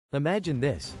Imagine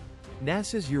this.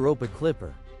 NASA's Europa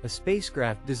Clipper, a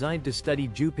spacecraft designed to study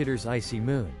Jupiter's icy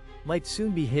moon, might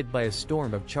soon be hit by a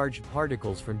storm of charged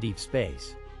particles from deep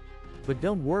space. But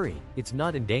don't worry, it's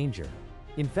not in danger.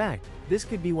 In fact, this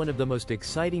could be one of the most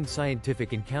exciting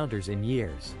scientific encounters in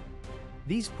years.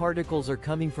 These particles are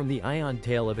coming from the ion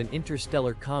tail of an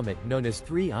interstellar comet known as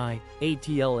 3I,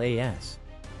 ATLAS,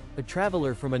 a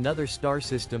traveler from another star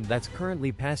system that's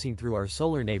currently passing through our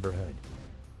solar neighborhood.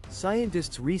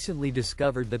 Scientists recently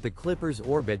discovered that the Clipper's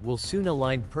orbit will soon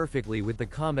align perfectly with the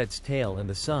comet's tail and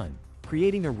the Sun,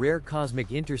 creating a rare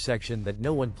cosmic intersection that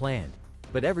no one planned,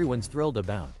 but everyone's thrilled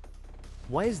about.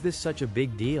 Why is this such a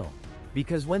big deal?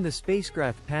 Because when the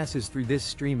spacecraft passes through this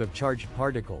stream of charged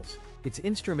particles, its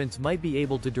instruments might be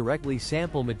able to directly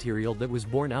sample material that was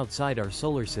born outside our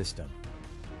solar system.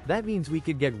 That means we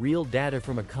could get real data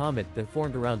from a comet that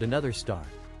formed around another star,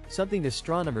 something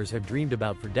astronomers have dreamed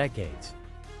about for decades.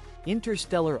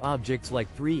 Interstellar objects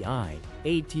like 3I,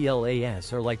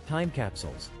 ATLAS are like time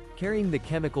capsules, carrying the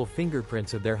chemical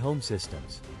fingerprints of their home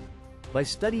systems. By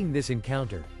studying this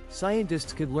encounter,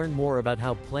 scientists could learn more about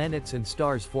how planets and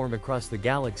stars form across the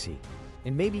galaxy,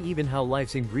 and maybe even how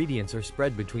life's ingredients are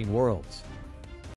spread between worlds.